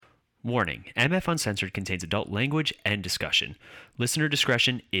Warning, MF Uncensored contains adult language and discussion. Listener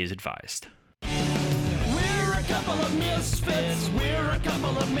discretion is advised. We're a couple of misfits. We're a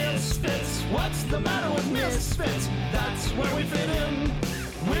couple of misfits. What's the matter with misfits? That's where we fit in.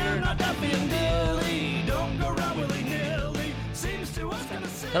 We're not Duffy and Dilly. Don't go around willy-nilly. Seems to us kind of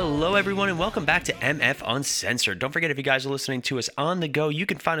silly. Hello, everyone, and welcome back to MF Uncensored. Don't forget, if you guys are listening to us on the go, you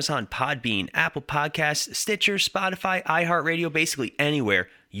can find us on Podbean, Apple Podcasts, Stitcher, Spotify, iHeartRadio, basically anywhere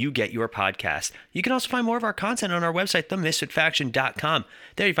you get your podcast. You can also find more of our content on our website, themisfitfaction.com.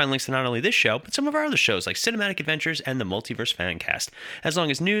 There you find links to not only this show, but some of our other shows like Cinematic Adventures and the Multiverse Fancast, as long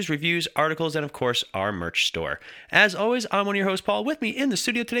as news, reviews, articles, and of course, our merch store. As always, I'm one of your hosts, Paul. With me in the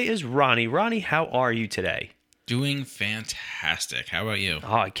studio today is Ronnie. Ronnie, how are you today? Doing fantastic. How about you?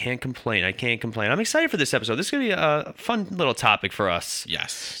 Oh, I can't complain. I'm excited for this episode. This is going to be a fun little topic for us.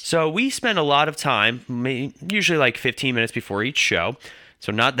 Yes. So we spend a lot of time, usually like 15 minutes before each show,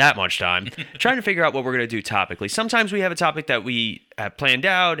 so not that much time, trying to figure out what we're going to do topically. Sometimes we have a topic that we have planned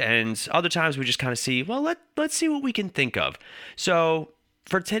out, and other times we just kind of see, well, let's see what we can think of. So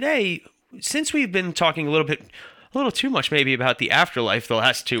for today, since we've been talking a little too much maybe about the afterlife the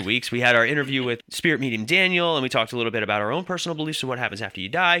last 2 weeks. We had our interview with Spirit Medium Daniel, and we talked a little bit about our own personal beliefs of what happens after you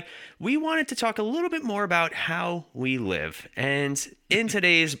die. We wanted to talk a little bit more about how we live. And in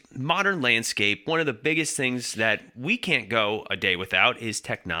today's modern landscape, one of the biggest things that we can't go a day without is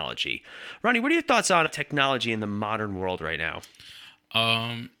technology. Ronnie, what are your thoughts on technology in the modern world right now?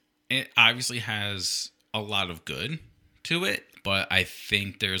 It obviously has a lot of good to it, but I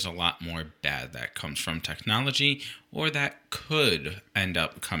think there's a lot more bad that comes from technology, or that could end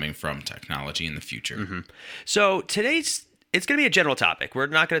up coming from technology in the future. Mm-hmm. So it's going to be a general topic. We're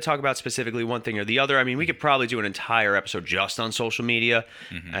not going to talk about specifically one thing or the other. I mean, we could probably do an entire episode just on social media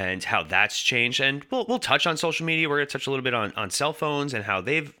and how that's changed. And we'll touch on social media. We're going to touch a little bit on cell phones and how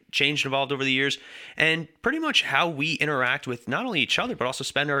they've changed and evolved over the years, and pretty much how we interact with not only each other, but also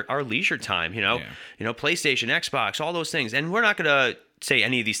spend our leisure time, PlayStation, Xbox, all those things. And we're not going to say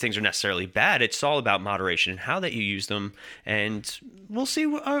any of these things are necessarily bad. It's all about moderation and how that you use them. And we'll see.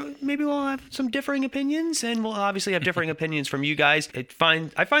 Maybe we'll have some differing opinions, and we'll obviously have differing opinions from you guys. I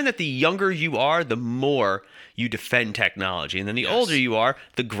find that the younger you are, the more you defend technology. And then the older you are,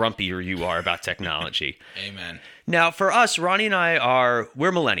 the grumpier you are about technology. Amen. Now, for us, Ronnie and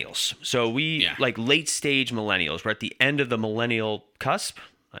we're millennials. So we like late stage millennials. We're at the end of the millennial cusp,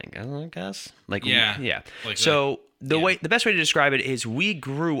 I guess. Yeah. So the best way to describe it is we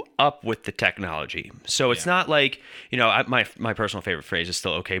grew up with the technology. So it's not like, my personal favorite phrase is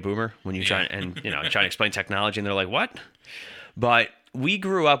still okay, boomer, when you try to explain technology and they're like, what? But we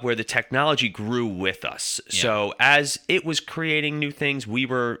grew up where the technology grew with us. Yeah. So as it was creating new things, we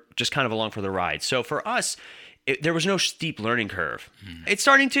were just kind of along for the ride. So for us, there was no steep learning curve. It's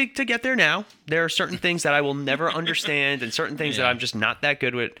starting to get there now. There are certain things that I will never understand and certain things that I'm just not that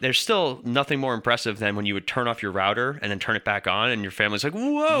good with. There's still nothing more impressive than when you would turn off your router and then turn it back on and your family's like,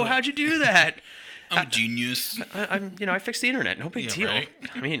 whoa, how'd you do that? I'm a genius. I fixed the internet. No big deal. Right?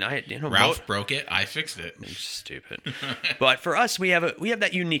 I mean, Ralph broke it. I fixed it. Stupid. But for us, we have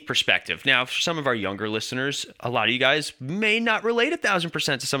that unique perspective. Now, for some of our younger listeners, a lot of you guys may not relate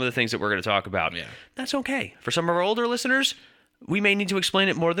 1,000% to some of the things that we're going to talk about. Yeah. That's okay. For some of our older listeners, we may need to explain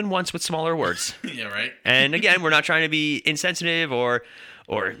it more than once with smaller words. Yeah, right. And again, we're not trying to be insensitive or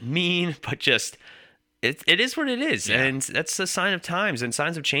mean, but just it is what it is. Yeah. And that's a sign of times and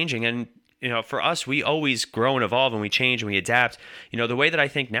signs of changing. And for us, we always grow and evolve, and we change and we adapt. The way that I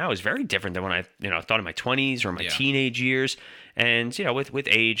think now is very different than when I thought in my 20s or my teenage years. And, with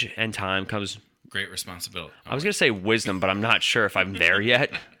age and time comes great responsibility. I was going to say wisdom, but I'm not sure if I'm there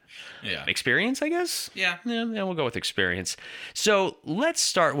yet. Yeah. Experience, I guess? Yeah, we'll go with experience. So let's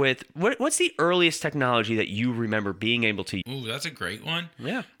start with, what's the earliest technology that you remember being able to use? Ooh, that's a great one.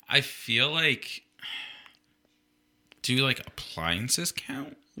 Yeah. I feel like, do appliances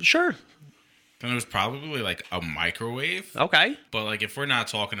count? Sure. Then it was probably a microwave. Okay. But if we're not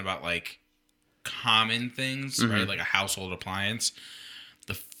talking about common things, right? Like a household appliance,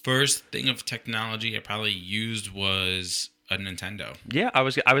 the first thing of technology I probably used was a Nintendo. Yeah, I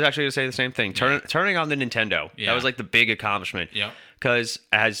was actually going to say the same thing. Turning on the Nintendo. Yeah. That was the big accomplishment. Yeah. Because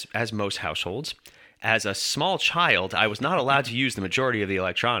as most households, as a small child, I was not allowed to use the majority of the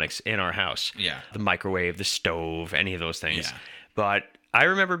electronics in our house. Yeah. The microwave, the stove, any of those things. Yeah. But I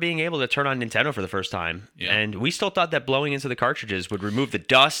remember being able to turn on Nintendo for the first time, and we still thought that blowing into the cartridges would remove the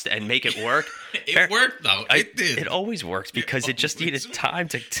dust and make it work. It worked, though. It did. It always worked because it just needed time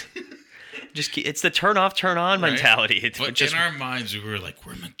to just keep, it's the turn off, turn on mentality. But in our minds, we were like,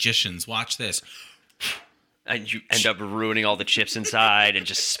 we're magicians. Watch this. and you end up ruining all the chips inside and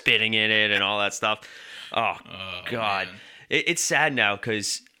just spitting in it and all that stuff. Oh God, it's sad now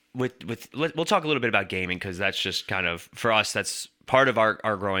because we'll talk a little bit about gaming because that's just kind of for us that's part of our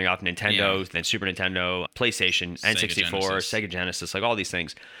growing up. Nintendo, then Super Nintendo, PlayStation, N64, Sega Genesis, like all these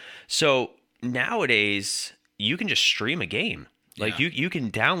things. So nowadays you can just stream a game. Like you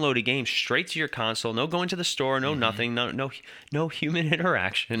can download a game straight to your console, no going to the store, no nothing, no human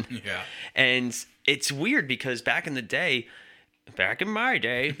interaction. Yeah. And it's weird because back in my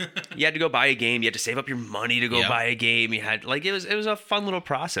day, you had to go buy a game, you had to save up your money to go buy a game. You had it was a fun little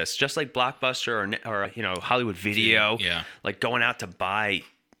process, just like Blockbuster or Hollywood Video. Yeah. Like going out to buy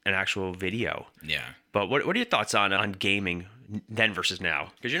an actual video. Yeah. But what are your thoughts on gaming then versus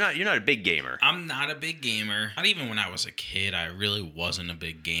now? Because you're not a big gamer. I'm not a big gamer. Not even when I was a kid, I really wasn't a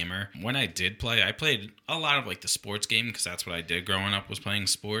big gamer. When I did play, I played a lot of the sports game because that's what I did growing up was playing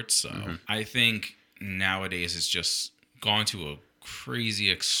sports. So I think nowadays it's just gone to a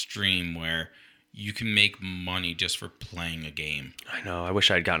crazy extreme where you can make money just for playing a game. I know. I wish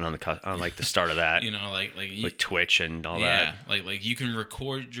I had gotten on the start of that. With Twitch and all that. Yeah, like you can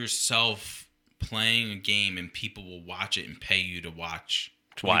record yourself playing a game and people will watch it and pay you to watch.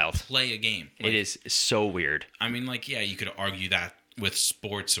 It's wild. Play a game. It is so weird. I mean, you could argue that with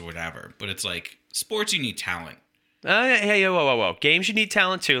sports or whatever, but it's sports, you need talent. Hey, whoa. Games, you need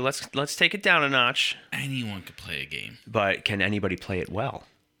talent too. Let's take it down a notch. Anyone could play a game. But can anybody play it well?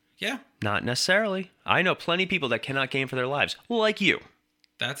 Yeah. Not necessarily. I know plenty of people that cannot game for their lives, like you.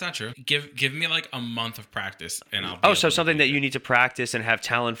 That's not true. Give me a month of practice and I'll be Oh, so something that you need to practice and have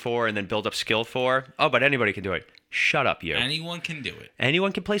talent for and then build up skill for? Oh, but anybody can do it. Shut up, you. Anyone can do it.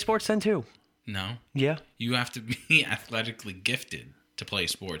 Anyone can play sports then too. No. Yeah. You have to be athletically gifted to play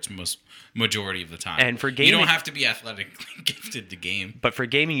sports majority of the time. And for gaming, you don't have to be athletically gifted to game. But for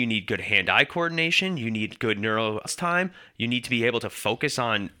gaming, you need good hand-eye coordination. You need good neural time. You need to be able to focus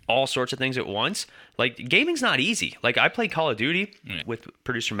on all sorts of things at once. Gaming's not easy. I play Call of Duty with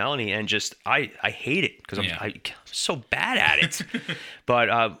producer Melanie, and just I hate it because I'm so bad at it.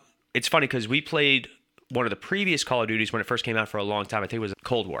 But it's funny because we played one of the previous Call of Duties when it first came out for a long time. I think it was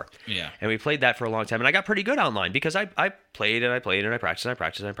Cold War. Yeah. And we played that for a long time. And I got pretty good online because I played and I played and I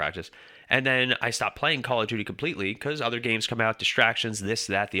practiced. And then I stopped playing Call of Duty completely because other games come out, distractions, this,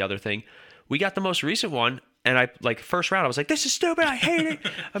 that, the other thing. We got the most recent one. And first round, I was like, this is stupid. I hate it.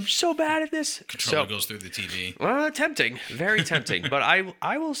 I'm so bad at this. Controller goes through the TV. Tempting. Very tempting. But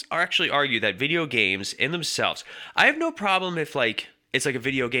I will actually argue that video games in themselves, I have no problem if it's a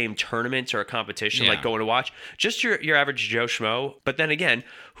video game tournament or a competition, going to watch. Just your average Joe Schmo. But then again,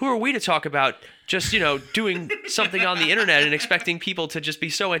 who are we to talk about just, doing something on the internet and expecting people to just be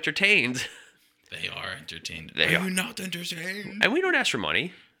so entertained? They are entertained. Are you not entertained? And we don't ask for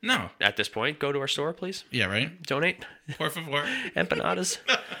money. No. At this point, go to our store, please. Yeah, right? Donate. Por favor. Empanadas.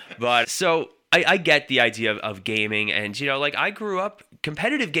 But so I get the idea of gaming. And, I grew up,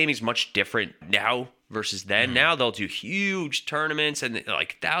 competitive gaming is much different now versus then. Now they'll do huge tournaments and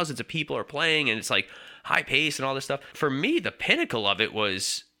thousands of people are playing and it's high pace and all this stuff. For me, the pinnacle of it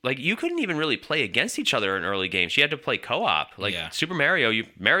was you couldn't even really play against each other in early games. You had to play co-op. Super Mario,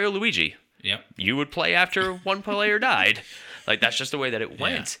 Mario Luigi. Yep. You would play after one player died. That's just the way that it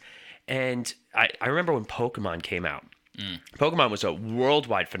went. Yeah. And I remember when Pokemon came out. Pokemon was a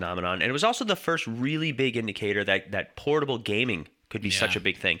worldwide phenomenon. And it was also the first really big indicator that portable gaming could be such a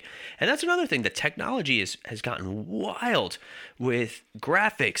big thing. And that's another thing. The technology has gotten wild with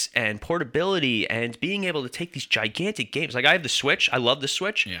graphics and portability and being able to take these gigantic games. I have the Switch. I love the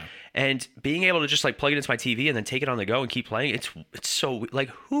Switch. Yeah. And being able to just plug it into my TV and then take it on the go and keep playing. It's so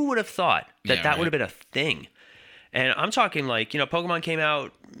who would have thought that would have been a thing? And I'm talking Pokemon came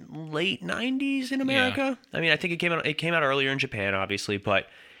out late 90s in America. Yeah. I mean, I think it came out earlier in Japan, obviously, but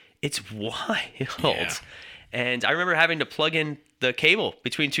it's wild. Yeah. And I remember having to plug in the cable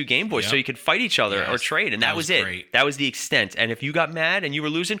between two Game Boys so you could fight each other or trade, and that was it. Great. That was the extent. And if you got mad and you were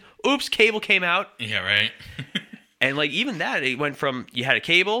losing, oops, cable came out. Yeah, right. And even that, it went from you had a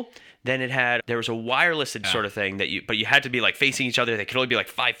cable, then there was a wireless sort of thing but you had to be facing each other. They could only be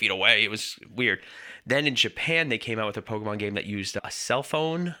 5 feet away. It was weird. Then in Japan, they came out with a Pokemon game that used a cell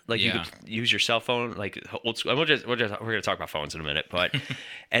phone. You could use your cell phone, old school. We're going to talk about phones in a minute, but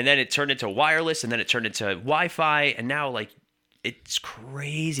and then it turned into wireless, and then it turned into Wi-Fi, and now it's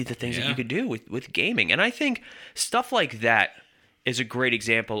crazy the things that you could do with gaming. And I think stuff like that is a great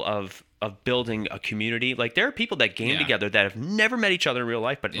example of building a community. There are people that game together that have never met each other in real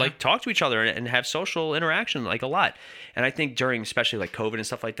life, but talk to each other and have social interaction a lot. And I think during especially COVID and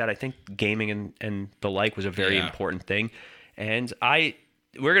stuff like that, I think gaming and the was a very important thing. And I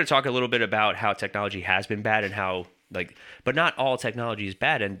we're going to talk a little bit about how technology has been bad and how but not all technology is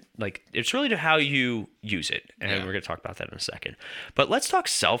bad, and it's really to how you use it, and we're going to talk about that in a second. But let's talk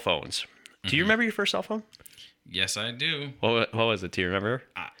cell phones. Do you remember your first cell phone? Yes, I do. What was it? Do you remember?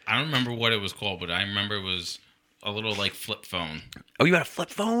 I don't remember what it was called, but I remember it was a little flip phone. Oh, you had a flip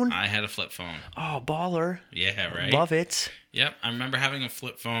phone? I had a flip phone. Oh, baller. Yeah, right? Love it. Yep, I remember having a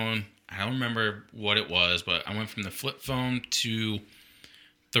flip phone. I don't remember what it was, but I went from the flip phone to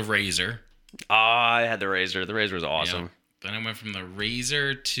the Razor. Oh, I had the Razor. The Razor was awesome. Yep. Then I went from the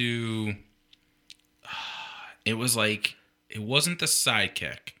Razor to... it was it wasn't the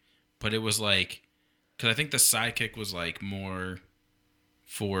Sidekick, but it was because I think the Sidekick was more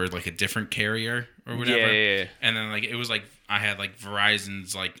for a different carrier or whatever. Yeah. And then it was I had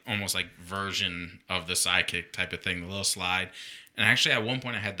Verizon's almost version of the Sidekick type of thing, the little slide. And actually at one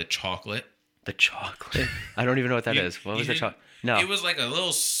point I had the chocolate. The chocolate? I don't even know what that is. What was the chocolate? No. It was a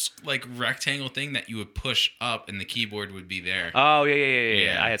little rectangle thing that you would push up and the keyboard would be there. Oh,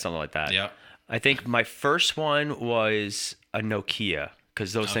 yeah. I had something like that. Yep. I think my first one was a Nokia,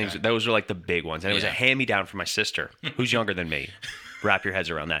 because those were the big ones. And it was a hand-me-down from my sister, who's younger than me. Wrap your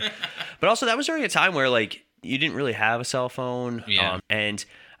heads around that. But also, that was during a time where you didn't really have a cell phone. Yeah. And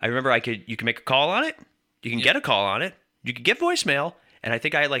I remember you could make a call on it. You can get a call on it. You could get voicemail. And I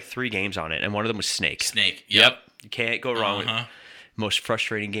think I had 3 games on it. And one of them was Snake. Snake. Yep. You can't go wrong with it. Most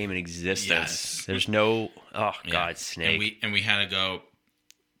frustrating game in existence. Yes. There's no... Oh, God, Snake. And we had to go...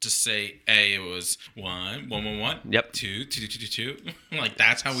 To say A, it was 1, 1, 1, 1. Yep. 2, 2, 2, 2, 2.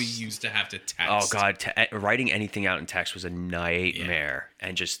 That's how we used to have to text. Oh God, writing anything out in text was a nightmare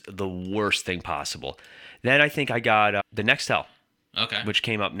and just the worst thing possible. Then I think I got the Nextel, which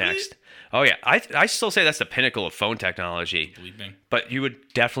came up next. Oh yeah, I still say that's the pinnacle of phone technology. Believe me. But you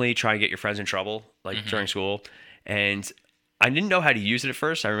would definitely try and get your friends in trouble during school, and I didn't know how to use it at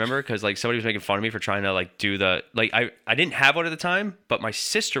first. I remember because somebody was making fun of me for trying to do the I didn't have one at the time, but my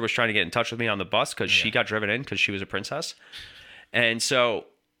sister was trying to get in touch with me on the bus because she got driven in because she was a princess, and so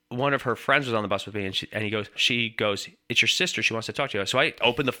one of her friends was on the bus with me, and she goes, "It's your sister. She wants to talk to you." So I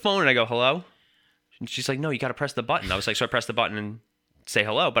opened the phone and I go, "Hello," and she's like, "No, you got to press the button." I was so I pressed the button and say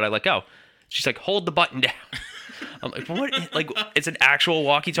hello, but I let go. She's like, "Hold the button down." I'm like, "What?" It's an actual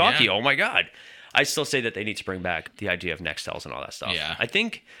walkie-talkie. Yeah. Oh my God. I still say that they need to bring back the idea of Nextels and all that stuff. Yeah. I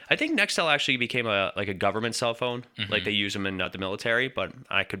think Nextel actually became a government cell phone. They use them in the military, but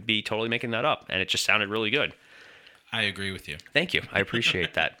I could be totally making that up, and it just sounded really good. I agree with you. Thank you. I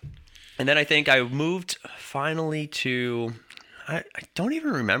appreciate that. And then I think I moved finally to I don't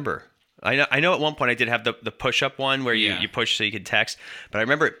even remember. I know at one point I did have the push-up one where you push so you could text, but I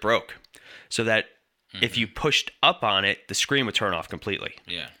remember it broke so that if you pushed up on it, the screen would turn off completely.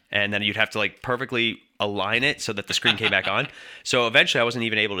 Yeah. And then you'd have to perfectly align it so that the screen came back on. So eventually I wasn't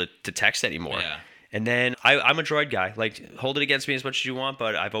even able to text anymore. Yeah. And then I'm a Droid guy. Hold it against me as much as you want,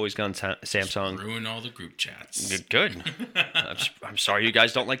 but I've always gone Samsung. Just ruin all the group chats. Good. I'm sorry you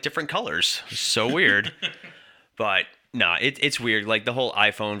guys don't like different colors. It's so weird. But nah, it's weird. The whole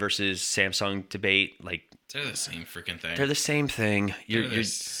iPhone versus Samsung debate, they're the same freaking thing. They're the same thing. They're the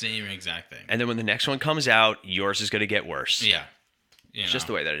same exact thing. And then when the next one comes out, yours is going to get worse. Yeah. It's just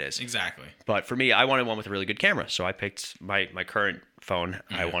the way that it is. Exactly. But for me, I wanted one with a really good camera. So I picked my current phone.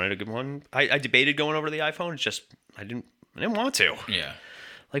 I wanted a good one. I debated going over to the iPhone. It's just, I didn't want to. Yeah.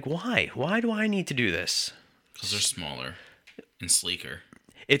 Why? Why do I need to do this? Because they're smaller and sleeker.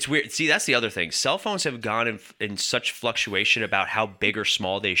 It's weird. See, that's the other thing. Cell phones have gone in such fluctuation about how big or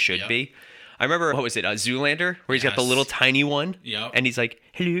small they should be. I remember, what was it, Zoolander, where he's got the little tiny one, and he's like,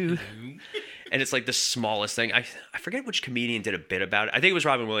 hello. And it's the smallest thing. I forget which comedian did a bit about it. I think it was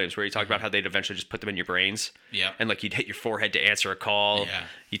Robin Williams, where he talked about how they'd eventually just put them in your brains. Yeah. And you'd hit your forehead to answer a call. Yeah.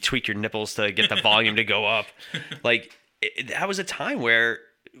 You tweak your nipples to get the volume to go up. That was a time where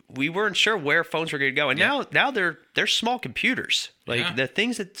we weren't sure where phones were going to go. And now they're small computers. The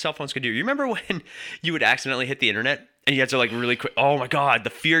things that cell phones could do. You remember when you would accidentally hit the internet? And you had to really quick. Oh my God, the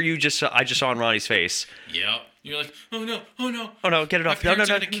fear I just saw on Ronnie's face. Yep. You're like, oh no, get it off. My parents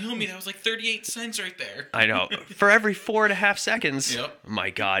tried to kill me. That was 38 cents right there. I know. For every 4.5 seconds. Yep. My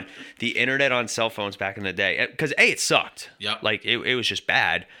God, the internet on cell phones back in the day, because it sucked. Yep. It was just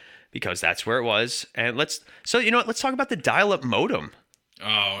bad because that's where it was. And let's talk about the dial-up modem.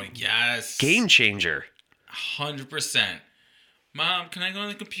 Oh yes. Game changer. 100%. Mom, can I go on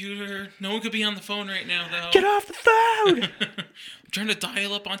the computer? No one could be on the phone right now, though. Get off the phone! I'm trying to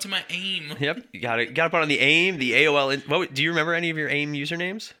dial up onto my AIM. Yep, you got to put on the AIM, the AOL. Do you remember any of your AIM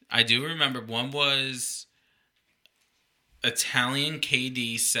usernames? I do remember. One was Italian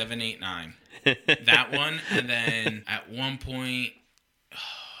KD 789. That one, and then at one point,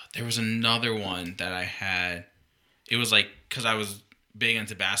 There was another one that I had. It was like, because I was big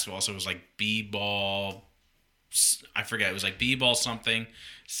into basketball, so it was like B-ball. I forget. It was like B-ball something,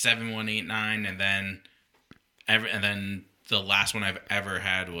 7189, and then the last one I've ever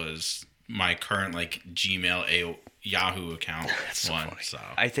had was my current like Gmail Yahoo account. That's so one. Funny. So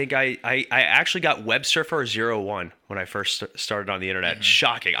I think I actually got Web Surfer 01 when I first started on the internet.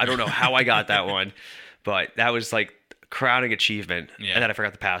 Shocking. I don't know how I got that one, but that was like crowning achievement. Yeah. And then I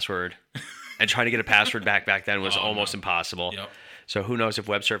forgot the password. And trying to get a password back then was almost impossible. Yep. So who knows if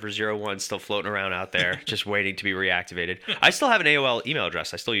Web Surfer 01 is still floating around out there, just waiting to be reactivated. I still have an AOL email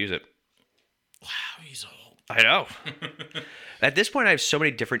address. I still use it. Wow, he's old. I know. At this point, I have so many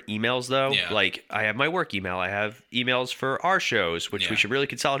different emails, though. Yeah. Like, I have my work email. I have emails for our shows, which we should really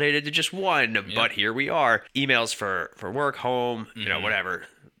consolidate into just one. Yeah. But here we are. Emails for work, home, whatever.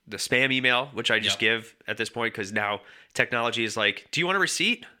 The spam email, which I just give at this point, because now technology is like, do you want a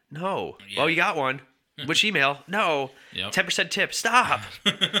receipt? No. Yeah. Well, you got one. Which email? No. Yep. 10% tip. Stop.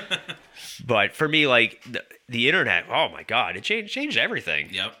 But for me, like, the internet, oh, my God, it changed everything.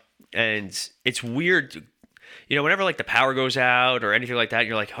 Yep. And it's weird. Whenever like the power goes out or anything like that,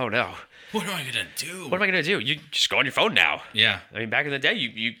 you're like, oh no. What am I going to do? What am I going to do? You just go on your phone now. Yeah. I mean, back in the day,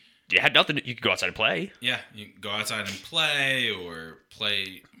 you had nothing. You could go outside and play. Yeah. You could go outside and play or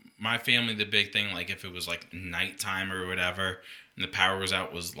play. My family, the big thing, like if it was like nighttime or whatever, and the power was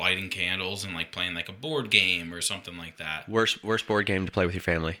out, was lighting candles and like playing like a board game or something like that. Worst board game to play with your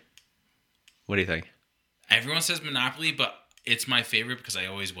family. What do you think? Everyone says Monopoly, but it's my favorite because I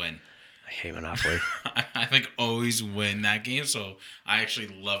always win. I hate Monopoly. I like always win that game, so I actually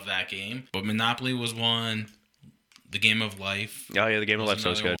love that game. But Monopoly was one. The Game of Life. Oh yeah, the Game of Life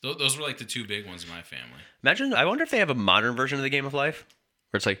sounds good. Those were like the two big ones in my family. I wonder if they have a modern version of the Game of Life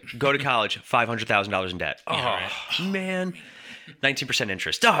where it's like, go to college, $500,000 in debt. Oh, yeah, right. Man. 19%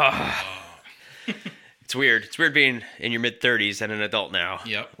 interest. Oh. It's weird. It's weird being in your mid-30s and an adult now.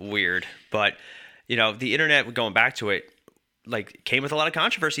 Yep. Weird. But, the internet, going back to it, like, came with a lot of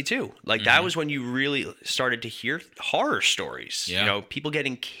controversy, too. Like, that was when you really started to hear horror stories. Yeah. People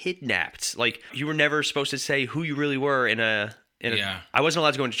getting kidnapped. Like, you were never supposed to say who you really were in a I wasn't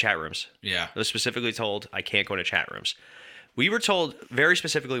allowed to go into chat rooms. Yeah. I was specifically told I can't go into chat rooms. We were told very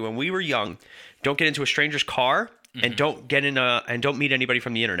specifically when we were young, don't get into a stranger's car and don't get in and don't meet anybody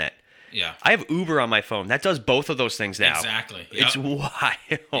from the internet. Yeah. I have Uber on my phone. That does both of those things now. Exactly. Yep. It's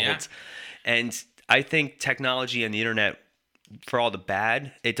wild. Yeah. And I think technology and the internet, for all the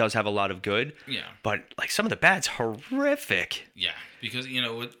bad, it does have a lot of good. Yeah. But like some of the bad's horrific. Yeah. Because,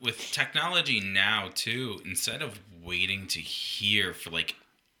 with technology now too, instead of waiting to hear for like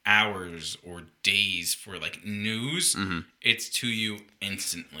hours or days for like news, it's to you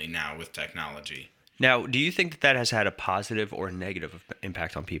instantly now with technology. Now, do you think that has had a positive or negative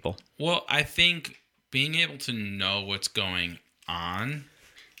impact on people? Well, I think being able to know what's going on,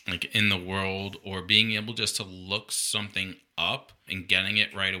 like in the world, or being able just to look something up and getting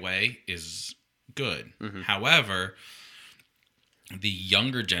it right away is good. However, the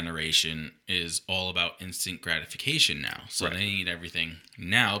younger generation is all about instant gratification now. So They need everything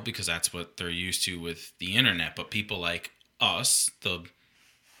now because that's what they're used to with the internet. But people like us, the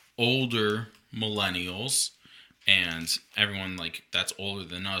older millennials, and everyone like that's older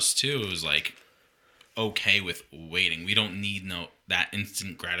than us too, is like okay with waiting. We don't need that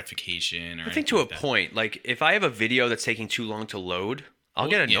instant gratification or I think to a point. Like if I have a video that's taking too long to load, I'll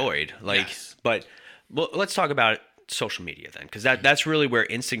get annoyed. But let's talk about social media then, because that's really where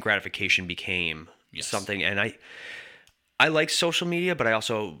instant gratification became something. And I like social media, but I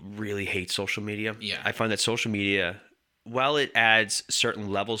also really hate social media. I find that social media, while it adds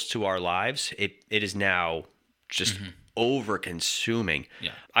certain levels to our lives, it is now just over consuming.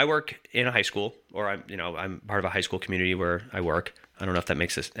 I work in a high school, or I'm part of a high school community where I work. I don't know if that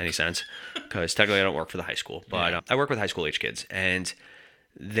makes any sense, because technically I don't work for the high school, but I work with high school age kids, and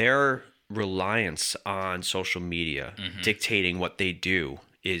their reliance on social media dictating what they do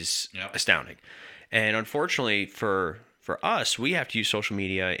is astounding. And unfortunately for us, we have to use social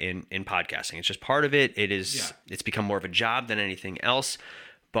media in podcasting. It's just part of it. It's become more of a job than anything else.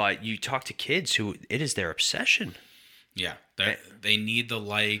 But you talk to kids who it is their obsession. Yeah. They need the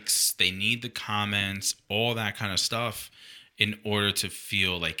likes, they need the comments, all that kind of stuff in order to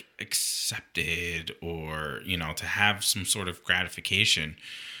feel like accepted or, to have some sort of gratification.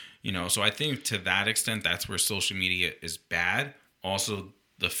 So I think to that extent, that's where social media is bad. Also,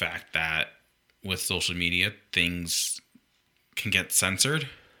 the fact that with social media, things can get censored,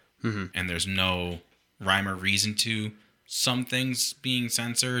 and there's no rhyme or reason to some things being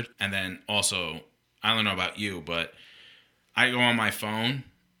censored. And then also, I don't know about you, but I go on my phone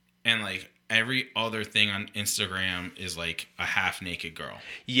and like every other thing on Instagram is like a half naked girl.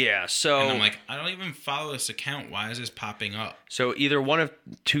 Yeah, so and I'm like, I don't even follow this account. Why is this popping up? So either one of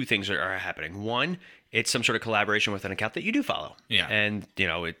two things are happening. One, it's some sort of collaboration with an account that you do follow. Yeah. And,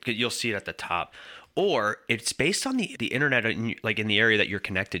 you'll see it at the top. Or it's based on the internet, like in the area that you're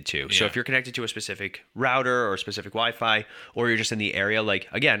connected to. So if you're connected to a specific router or a specific Wi-Fi, or you're just in the area, like,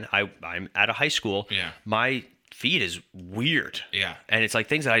 again, I'm at a high school. Yeah. My feed is weird. Yeah. And it's like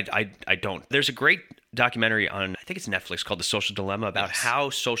things that I don't. There's a great documentary on, I think it's Netflix, called The Social Dilemma, about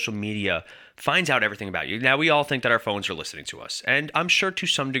how social media finds out everything about you. Now, we all think that our phones are listening to us, and I'm sure to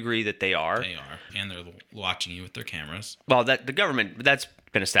some degree that they are. They are, and they're watching you with their cameras. Well, that the government, that's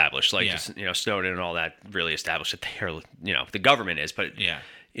been established. Like, Snowden and all that really established that they are, the government is. But,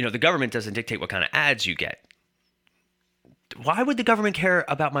 the government doesn't dictate what kind of ads you get. Why would the government care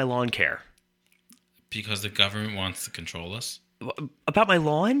about my lawn care? Because the government wants to control us. About my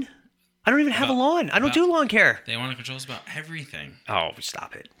lawn? I don't even have a lawn. I don't do lawn care. They want to control us about everything. Oh,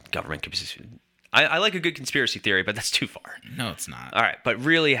 stop it. Government. I like a good conspiracy theory, but that's too far. No, it's not. All right, but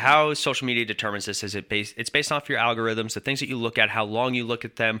really, how social media determines this is it's based off your algorithms, the things that you look at, how long you look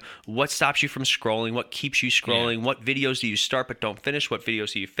at them, what stops you from scrolling, what keeps you scrolling, what videos do you start but don't finish, what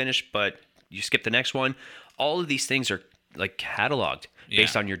videos do you finish but you skip the next one. All of these things are like cataloged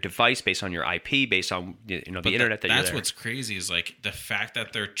based on your device, based on your IP, based on the internet that you're there. That's what's crazy is like the fact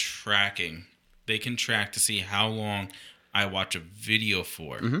that they're tracking. They can track to see how long I watch a video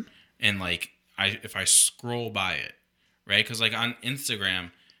for, and like if I scroll by it, right? Because like on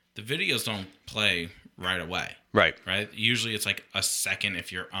Instagram, the videos don't play right away, right? Usually it's like a second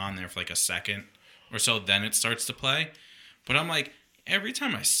if you're on there for like a second or so, then it starts to play. But I'm like, every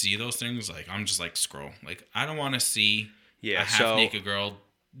time I see those things, like I'm just like scroll. Like I don't want to see a half-naked girl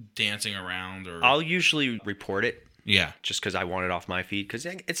dancing around. Or I'll usually report it. Yeah. Just because I want it off my feed. Because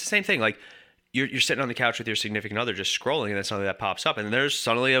it's the same thing. Like you're sitting on the couch with your significant other just scrolling, and then suddenly that pops up, and there's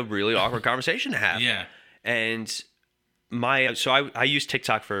suddenly a really awkward conversation to have. Yeah. And I use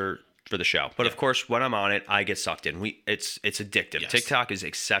TikTok for the show. But of course, when I'm on it, I get sucked in. It's addictive. Yes. TikTok is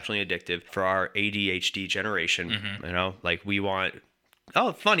exceptionally addictive for our ADHD generation. Like we want,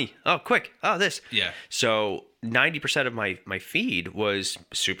 oh, funny, oh, quick, oh, this. Yeah. So 90% of my feed was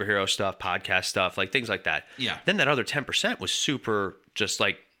superhero stuff, podcast stuff, like things like that. Yeah. Then that other 10% was super just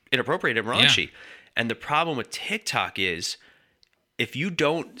like inappropriate and raunchy. Yeah. And the problem with TikTok is if you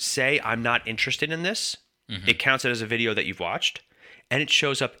don't say I'm not interested in this, it counts it as a video that you've watched, and it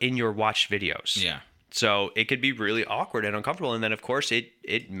shows up in your watched videos. Yeah. So it could be really awkward and uncomfortable, and then of course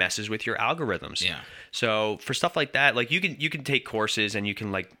it messes with your algorithms. Yeah. So for stuff like that, like you can take courses and you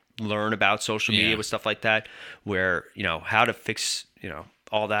can like learn about social media with stuff like that, where how to fix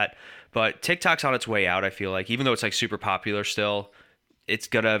all that. But TikTok's on its way out. I feel like, even though it's like super popular still, it's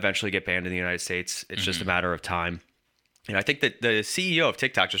gonna eventually get banned in the United States. It's just a matter of time. And I think that the CEO of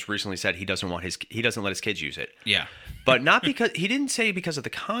TikTok just recently said he doesn't let his kids use it. Yeah. But not because he didn't say because of the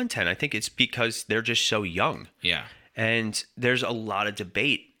content. I think it's because they're just so young. Yeah. And there's a lot of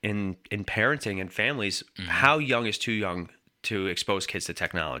debate in parenting and families. How young is too young to expose kids to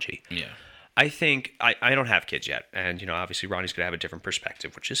technology? Yeah. I think I don't have kids yet, and obviously Ronnie's gonna have a different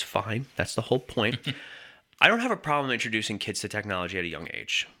perspective, which is fine. That's the whole point. I don't have a problem introducing kids to technology at a young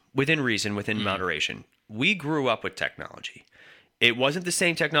age, within reason, within moderation. We grew up with technology. It wasn't the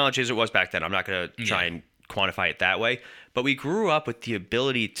same technology as it was back then. I'm not going to try and quantify it that way, but we grew up with the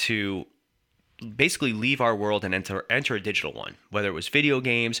ability to basically leave our world and enter a digital one, whether it was video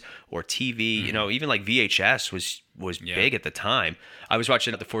games or TV. Even like VHS was big at the time. I was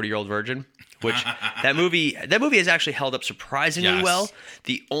watching The 40-Year-Old Virgin, which that movie has actually held up surprisingly well.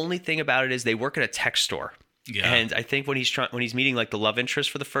 The only thing about it is they work at a tech store. Yeah. And I think when he's meeting like the love interest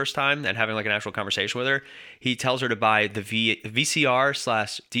for the first time and having like an actual conversation with her, he tells her to buy the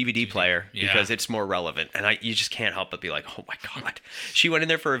VCR/DVD player because it's more relevant. And you just can't help but be like, oh my God. She went in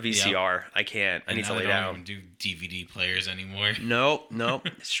there for a VCR. I can't. I need to lay down. I don't do DVD players anymore. No.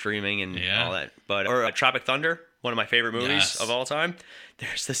 Streaming and all that. But or Tropic Thunder, one of my favorite movies of all time.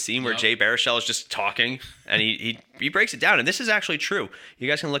 There's the scene where Jay Baruchel is just talking and he breaks it down. And this is actually true. You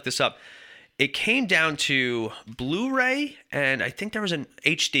guys can look this up. It came down to Blu-ray, and I think there was an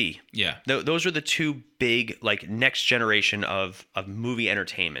HD. Yeah. Those are the two big, like, next generation of movie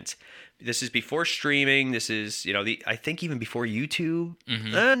entertainment. This is before streaming. This is, I think even before YouTube.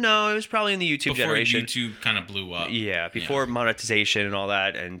 No, it was probably in the YouTube generation. Before YouTube kind of blew up. Yeah, before monetization and all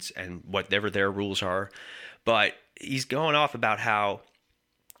that and whatever their rules are. But he's going off about how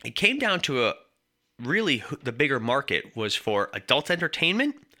it came down to the bigger market was for adult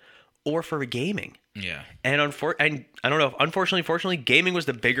entertainment or for gaming. Yeah. And I don't know, unfortunately, fortunately, gaming was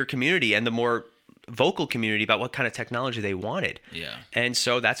the bigger community and the more vocal community about what kind of technology they wanted. Yeah. And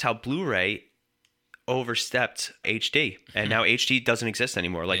so that's how Blu-ray overstepped HD. And now HD doesn't exist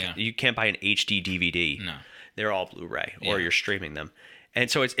anymore. Like you can't buy an HD DVD. No. They're all Blu-ray or you're streaming them. And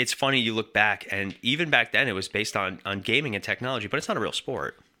so it's funny, you look back, and even back then it was based on gaming and technology, but it's not a real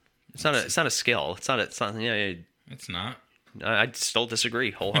sport. It's not a skill. It's not. It's not. I still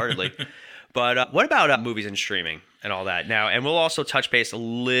disagree wholeheartedly. But what about movies and streaming and all that now? And we'll also touch base a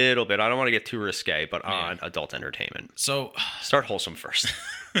little bit. I don't want to get too risque, but on adult entertainment. So start wholesome first.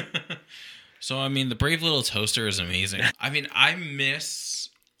 So I mean, the Brave Little Toaster is amazing. I mean, I miss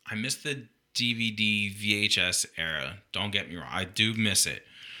the DVD VHS era. Don't get me wrong, I do miss it.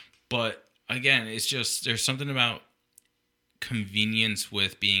 But again, it's just there's something about convenience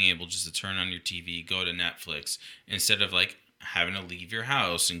with being able just to turn on your TV, go to Netflix, instead of like having to leave your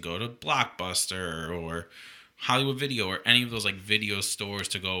house and go to Blockbuster or Hollywood Video or any of those like video stores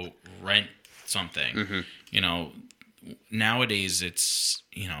to go rent something. Mm-hmm. You know, nowadays it's,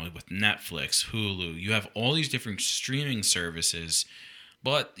 you know, with Netflix, Hulu, you have all these different streaming services.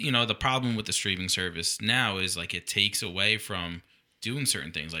 But, you know, the problem with the streaming service now is like it takes away from doing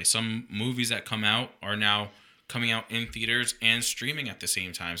certain things. Like some movies that come out are now coming out in theaters and streaming at the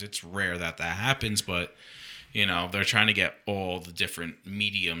same time. It's rare that happens, but, you know, they're trying to get all the different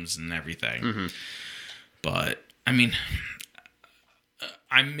mediums and everything. Mm-hmm. But, I mean,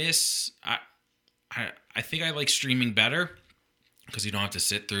 I think I like streaming better because you don't have to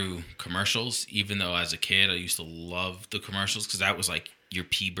sit through commercials, even though as a kid I used to love the commercials because that was like your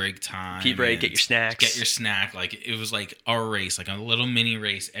pee break time. Pee break, get your snacks. Get your snack. Like, it was like a race, like a little mini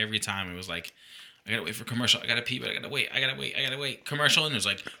race every time. It was like, I gotta wait for commercial. I gotta pee, but I gotta wait. Commercial, and it was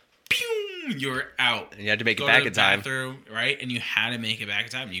like, pew, you're out. And you had to make it back in time. Bathroom, right? And you had to make it back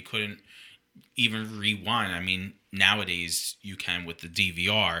in time. You couldn't even rewind. I mean, nowadays you can with the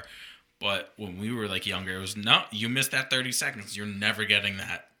DVR. But when we were like younger, it was no, you missed that 30 seconds. You're never getting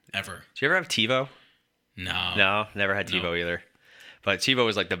that ever. Did you ever have TiVo? No, never had TiVo either. But TiVo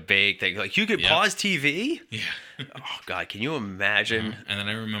was like the big thing. Like you could pause TV. Yeah. Oh God, can you imagine? And then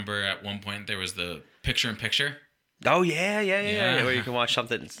I remember at one point there was the picture-in-picture. Oh yeah. Where you can watch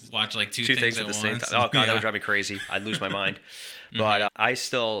something. Watch like two things at the same time. Oh God, that would drive me crazy. I'd lose my mind. But I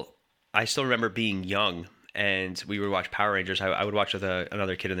still remember being young. And we would watch Power Rangers. I would watch with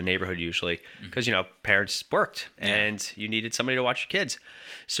another kid in the neighborhood usually because, you know, parents worked and you needed somebody to watch your kids.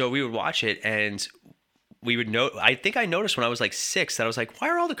 So we would watch it and we would know. I think I noticed when I was like 6 that I was like, why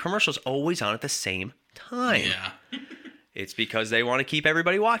are all the commercials always on at the same time? Yeah. It's because they want to keep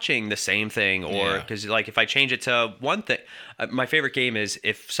everybody watching the same thing. Or because like if I change it to one thing, my favorite game is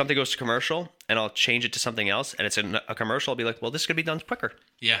if something goes to commercial and I'll change it to something else and it's a commercial, I'll be like, well, this is going to be done quicker.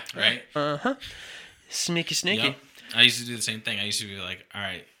 Yeah, right. Uh-huh. Sneaky. Yep. I used to do the same thing. I used to be like, all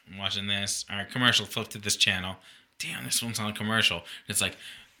right, I'm watching this. All right, commercial, flip to this channel. Damn, this one's on a commercial. It's like,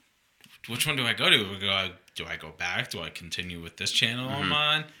 which one do I go to? Do I go back? Do I continue with this channel I'm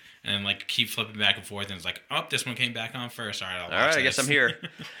on? And like keep flipping back and forth. And it's like, oh, this one came back on first. All right, I'll watch this. I guess I'm here.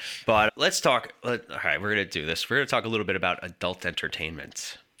 But let's talk. All right, we're going to do this. We're going to talk a little bit about adult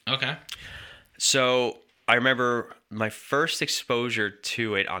entertainment. Okay. So I remember my first exposure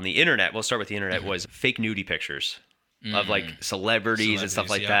to it on the internet, we'll start with the internet, was fake nudie pictures of like celebrities and stuff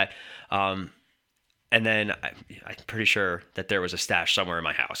like that. And then I'm pretty sure that there was a stash somewhere in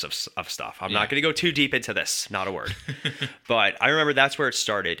my house of stuff. I'm not going to go too deep into this, not a word. But I remember that's where it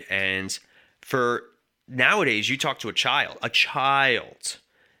started. And for nowadays, you talk to a child,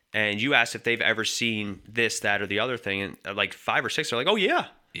 and you ask if they've ever seen this, that, or the other thing. And like 5 or 6, they're like, oh, yeah.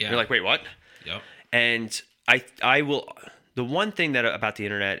 You're like, wait, what? Yep. And I will. The one thing that about the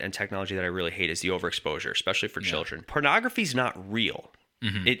internet and technology that I really hate is the overexposure, especially for children. Pornography's not real.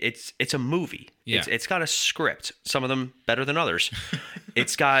 Mm-hmm. It's a movie. Yeah. It's got a script. Some of them better than others.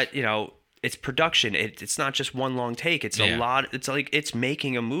 It's got, you know, it's production. It's not just one long take. It's a lot. It's like it's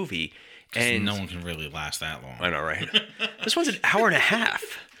making a movie, and no one can really last that long. I know, right? This one's an hour and a half.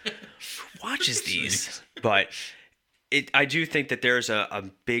 Who watches these? But I do think that there's a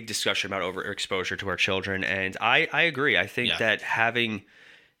big discussion about overexposure to our children, and I agree. I think that having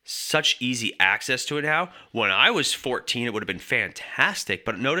such easy access to it now, when I was 14, it would have been fantastic.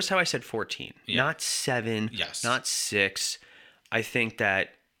 But notice how I said 14, not 7, not 6. I think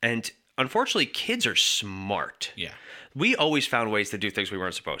that, and unfortunately, kids are smart. Yeah. We always found ways to do things we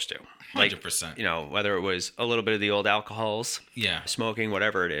weren't supposed to. 100%. You know, whether it was a little bit of the old alcohols, smoking,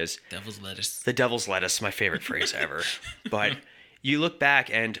 whatever it is. Devil's lettuce. The devil's lettuce, my favorite phrase ever. But you look back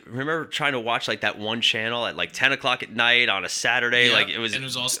and remember trying to watch like that one channel at like 10 o'clock at night on a Saturday. Yep. Like and it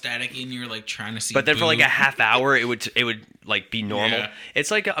was all staticky and you're like trying to see. But then for like a half hour, it would like be normal. Yeah.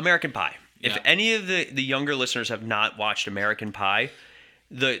 It's like American Pie. Yeah. If any of the younger listeners have not watched American Pie,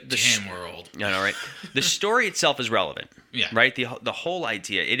 Damn, we're old. No, right. The story itself is relevant. Yeah. Right. The whole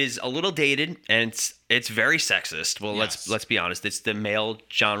idea. It is a little dated and it's very sexist. Well, Yes. let's be honest. It's the male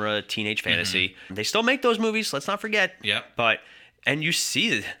genre teenage fantasy. They still make those movies. Let's not forget. Yep. And you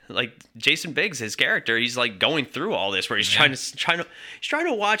see like Jason Biggs, his character, he's like going through all this where he's trying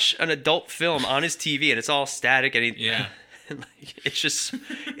to watch an adult film on his TV and it's all static and it's just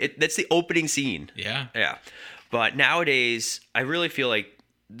that's the opening scene. Yeah. Yeah. But nowadays, I really feel like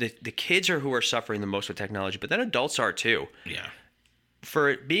the kids are who are suffering the most with technology, but then adults are too. Yeah.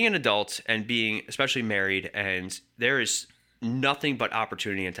 For being an adult and being especially married, and there is nothing but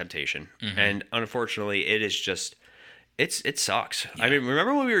opportunity and temptation. And unfortunately, it is just, it sucks. Yeah. I mean,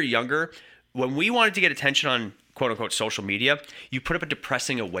 remember when we were younger, when we wanted to get attention on quote unquote social media, you put up a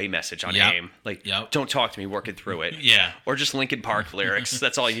depressing away message on AIM. Like, don't talk to me, working through it. Yeah. Or just Linkin Park lyrics.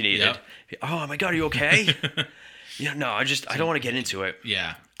 That's all you needed. Oh my God, are you okay? No, I don't want to get into it.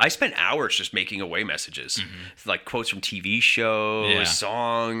 Yeah. I spent hours just making away messages, like quotes from TV shows,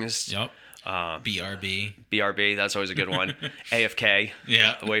 songs. Yep. BRB. That's always a good one. AFK.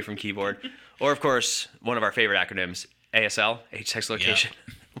 Yeah. Away from keyboard. Or, of course, one of our favorite acronyms, ASL, age text location.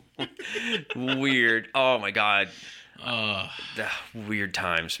 Yep. Weird. Oh, my God. Weird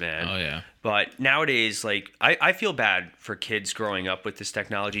times, man. Oh, yeah. But nowadays, like, I feel bad for kids growing up with this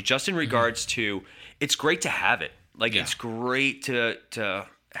technology, just in regards to, it's great to have it. Like, it's great to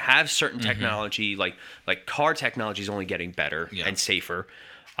have certain technology, like car technology is only getting better and safer.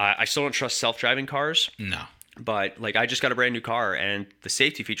 I still don't trust self-driving cars. No. But, like, I just got a brand new car, and the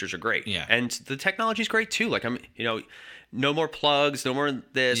safety features are great. Yeah. And the technology is great, too. Like, no more plugs, no more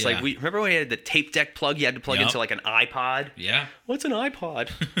this. Yeah. Like, remember when we had the tape deck plug you had to plug into, like, an iPod? Yeah. What's an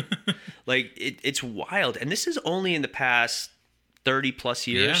iPod? Like, it's wild. And this is only in the past 30-plus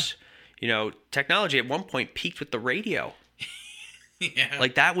years. Yeah. Technology at one point peaked with the radio. Yeah.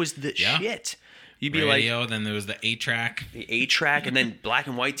 Like, that was the shit. You'd be radio, then there was the 8-track. The 8-track, and then black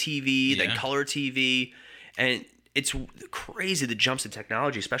and white TV, then color TV. And it's crazy the jumps in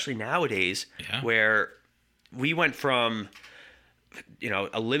technology, especially nowadays, where we went from,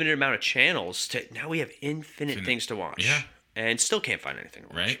 a limited amount of channels to now we have infinite things to watch. Yeah. And still can't find anything to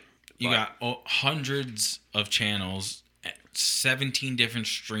watch. Right. You got hundreds of channels, 17 different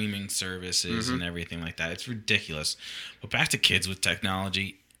streaming services and everything like that. It's ridiculous. But back to kids with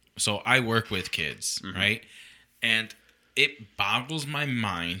technology. So I work with kids, right? And it boggles my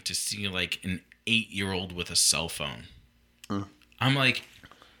mind to see like an 8-year-old with a cell phone. I'm like,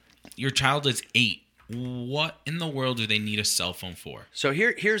 your child is 8. What in the world do they need a cell phone for? So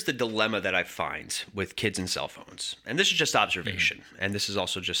here's the dilemma that I find with kids and cell phones. And this is just observation. And this is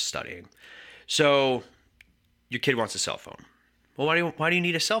also just studying. So your kid wants a cell phone. Well, why do you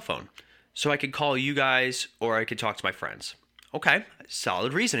need a cell phone? So I could call you guys or I could talk to my friends. Okay,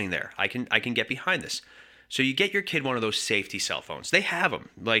 solid reasoning there. I can get behind this. So you get your kid one of those safety cell phones. They have them,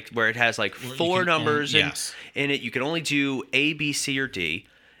 like where it has like 4 numbers in it. You can only do A, B, C, or D,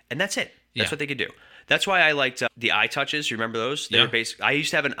 and that's it. That's what they could do. That's why I liked the iTouches. You remember those? They were basic. I used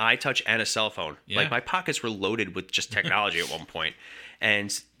to have an iTouch and a cell phone. Yeah. Like my pockets were loaded with just technology at one point.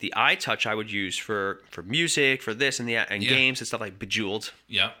 And the iTouch I would use for music, for this and games and stuff like Bejeweled.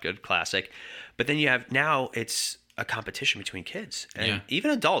 Yeah. Good classic. But then you have now it's a competition between kids and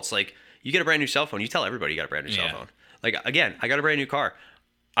even adults. Like you get a brand new cell phone, you tell everybody you got a brand new cell phone. Like again, I got a brand new car.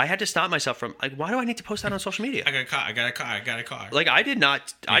 I had to stop myself from like, why do I need to post that on social media? I got a car. Like I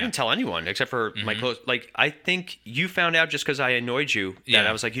didn't tell anyone except for my close. Like I think you found out just because I annoyed you that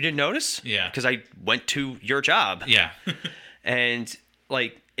I was like, you didn't notice? Yeah. Because I went to your job. Yeah. And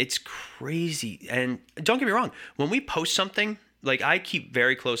like, it's crazy. And don't get me wrong, when we post something, like I keep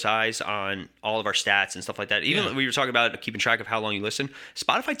very close eyes on all of our stats and stuff like that. Even we were talking about keeping track of how long you listen.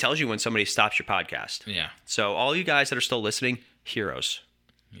 Spotify tells you when somebody stops your podcast. Yeah. So all you guys that are still listening, heroes.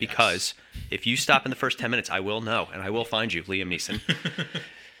 Yes. Because if you stop in the first 10 minutes, I will know and I will find you, Liam Neeson.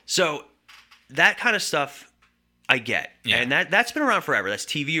 So that kind of stuff I get. Yeah. And that's been around forever. That's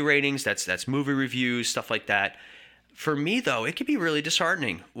TV ratings, that's movie reviews, stuff like that. For me though, it can be really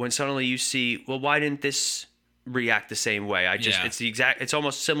disheartening when suddenly you see, well, why didn't this react the same way? It's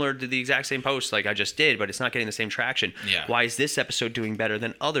almost similar to the exact same post like I just did, but it's not getting the same traction. Yeah. Why is this episode doing better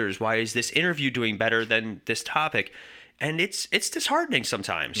than others? Why is this interview doing better than this topic? And it's disheartening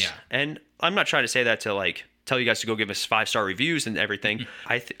sometimes. Yeah. And I'm not trying to say that to like tell you guys to go give us 5-star reviews and everything.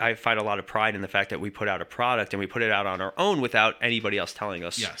 I find a lot of pride in the fact that we put out a product and we put it out on our own without anybody else telling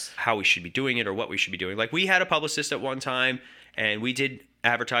us how we should be doing it or what we should be doing. Like we had a publicist at one time and we did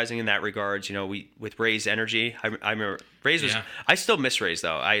advertising in that regards, with Ray's Energy. I remember Ray's was, I still miss Ray's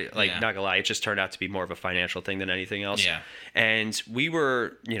though. Not gonna lie, it just turned out to be more of a financial thing than anything else. Yeah. And we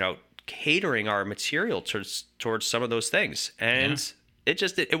were, catering our material towards some of those things. And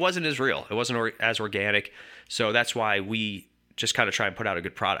it wasn't as real. It wasn't as organic. So that's why we just kind of try and put out a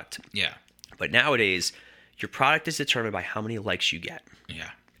good product. Yeah. But nowadays, your product is determined by how many likes you get.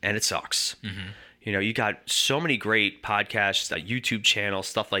 Yeah. And it sucks. Mm-hmm. You got so many great podcasts, YouTube channels,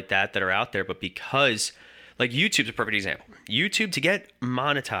 stuff like that are out there. But because, like YouTube's a perfect example. YouTube, to get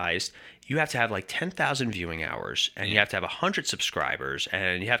monetized, you have to have like 10,000 viewing hours and you have to have 100 subscribers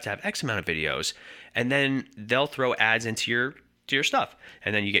and you have to have X amount of videos. And then they'll throw ads into your stuff.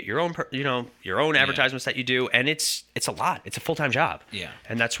 And then you get your own, your own advertisements that you do. And it's a lot. It's a full-time job. Yeah.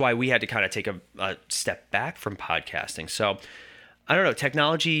 And that's why we had to kind of take a step back from podcasting. So I don't know.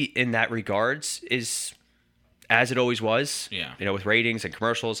 Technology in that regards is as it always was. Yeah. With ratings and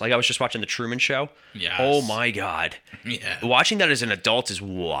commercials. Like I was just watching The Truman Show. Yeah. Oh my God. Yeah. Watching that as an adult is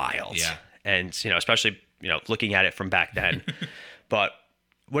wild. Yeah. And especially looking at it from back then. But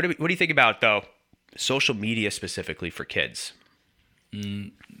what do you think about though social media specifically for kids?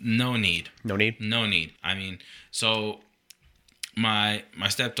 No need. No need? No need. I mean, so my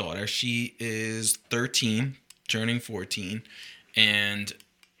stepdaughter, she is 13, turning 14, and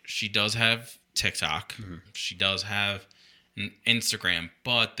she does have TikTok. Mm-hmm. She does have an Instagram,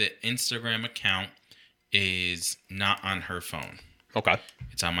 but the Instagram account is not on her phone. Okay.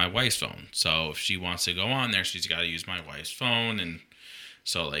 It's on my wife's phone. So if she wants to go on there, she's got to use my wife's phone. And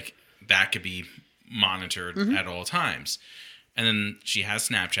so like that could be monitored at all times. And then she has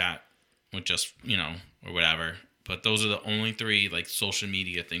Snapchat with just, or whatever. But those are the only 3 like social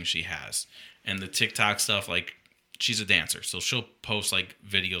media things she has. And the TikTok stuff, like she's a dancer. So she'll post like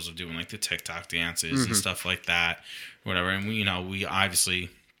videos of doing like the TikTok dances and stuff like that, whatever. And we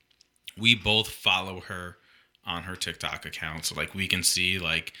both follow her on her TikTok account. So like we can see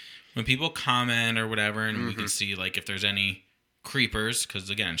like when people comment or whatever, and we can see like if there's any creepers, because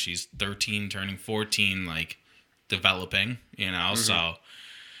again, she's 13 turning 14, like developing,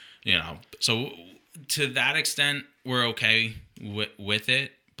 so to that extent we're okay with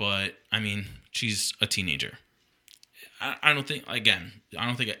it. But I mean, she's a teenager. I don't think an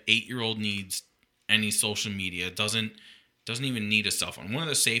 8-year-old needs any social media. Doesn't even need a cell phone. One of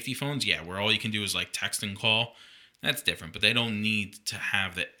the safety phones, where all you can do is like text and call. That's different, but they don't need to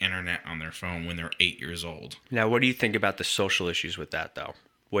have the internet on their phone when they're 8 years old. Now, what do you think about the social issues with that, though?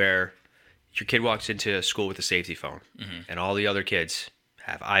 Where your kid walks into school with a safety phone, and all the other kids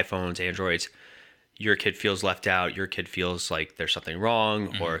have iPhones, Androids. Your kid feels left out. Your kid feels like there's something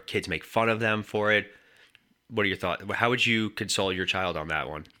wrong, or kids make fun of them for it. What are your thoughts? How would you console your child on that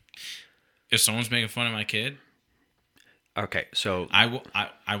one? If someone's making fun of my kid... Okay, so... I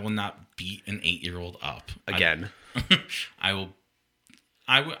will not beat an 8-year-old up. Again. I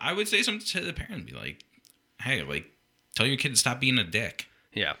would say something to the parent, be like, hey, like, tell your kid to stop being a dick.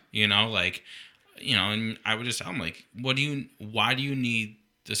 Yeah. And I would just tell them, like, why do you need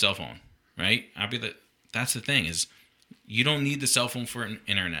the cell phone, right? That's the thing, is you don't need the cell phone for an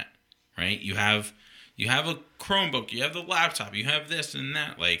internet, right? You have a Chromebook, you have the laptop, you have this and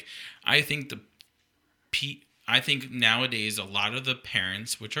that. Like, I think nowadays a lot of the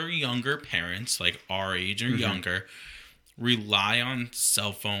parents, which are younger parents, like our age or younger, rely on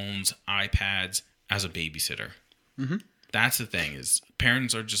cell phones, iPads as a babysitter. Mm-hmm. That's the thing, is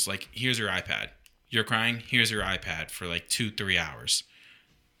parents are just like, here's your iPad. You're crying, here's your iPad for like 2-3 hours.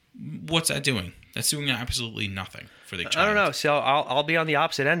 What's that doing? That's doing absolutely nothing for the child. I don't know. So I'll be on the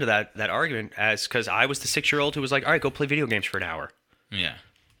opposite end of that argument, because I was the 6-year-old who was like, all right, go play video games for an hour. Yeah.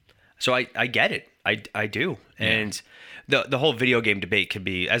 So I get it. I do. Yeah. And the whole video game debate can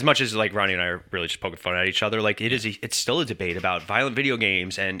be, as much as like Ronnie and I are really just poking fun at each other, like it's still a debate about violent video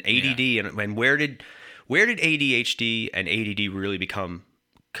games and ADD and where did ADHD and ADD really become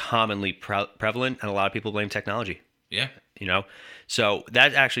commonly prevalent, and a lot of people blame technology. Yeah. So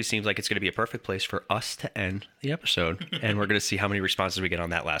that actually seems like it's going to be a perfect place for us to end the episode. And we're going to see how many responses we get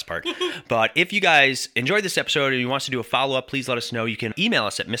on that last part. But if you guys enjoyed this episode and you want us to do a follow-up, please let us know. You can email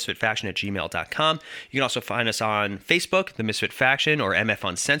us at misfitfaction@gmail.com. You can also find us on Facebook, The Misfit Faction, or MF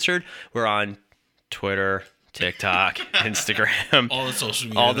Uncensored. We're on Twitter, TikTok, Instagram, all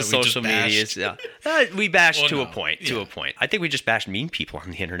the social media, medias. We bashed to a point. I think we just bashed mean people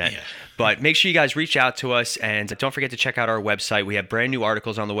on the internet. Yeah. But make sure you guys reach out to us, and don't forget to check out our website. We have brand new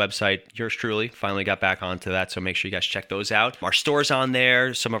articles on the website. Yours truly finally got back onto that, so make sure you guys check those out. Our store's on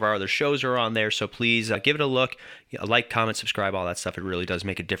there. Some of our other shows are on there, so please give it a look. Like, comment, subscribe, all that stuff. It really does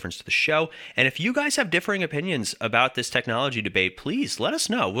make a difference to the show. And if you guys have differing opinions about this technology debate, please let us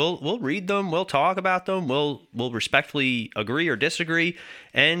know. We'll read them. We'll talk about them. We'll respectfully agree or disagree.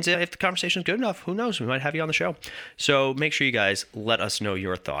 And if the conversation is good enough, who knows? We might have you on the show. So make sure you guys let us know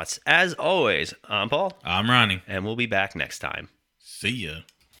your thoughts. As always, I'm Paul. I'm Ronnie. And we'll be back next time. See ya.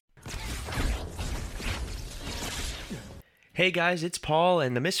 Hey guys, it's Paul,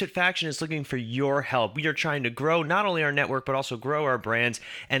 and the Misfit Faction is looking for your help. We are trying to grow not only our network, but also grow our brands,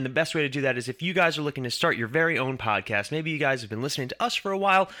 and the best way to do that is if you guys are looking to start your very own podcast. Maybe you guys have been listening to us for a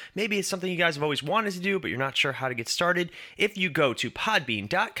while. Maybe it's something you guys have always wanted to do, but you're not sure how to get started. If you go to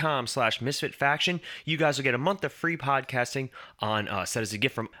podbean.com/misfitfaction, you guys will get a month of free podcasting on us. That is a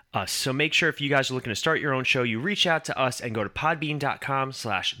gift from us. So make sure if you guys are looking to start your own show, you reach out to us and go to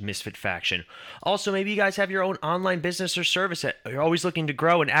podbean.com/misfitfaction. Also, maybe you guys have your own online business or service that you're always looking to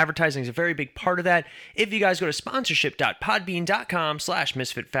grow, and advertising is a very big part of that. If you guys go to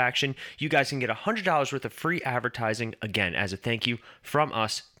sponsorship.podbean.com/misfitfaction, you guys can get $100 worth of free advertising, again, as a thank you from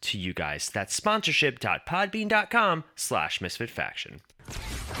us to you guys. That's sponsorship.podbean.com/misfitfaction.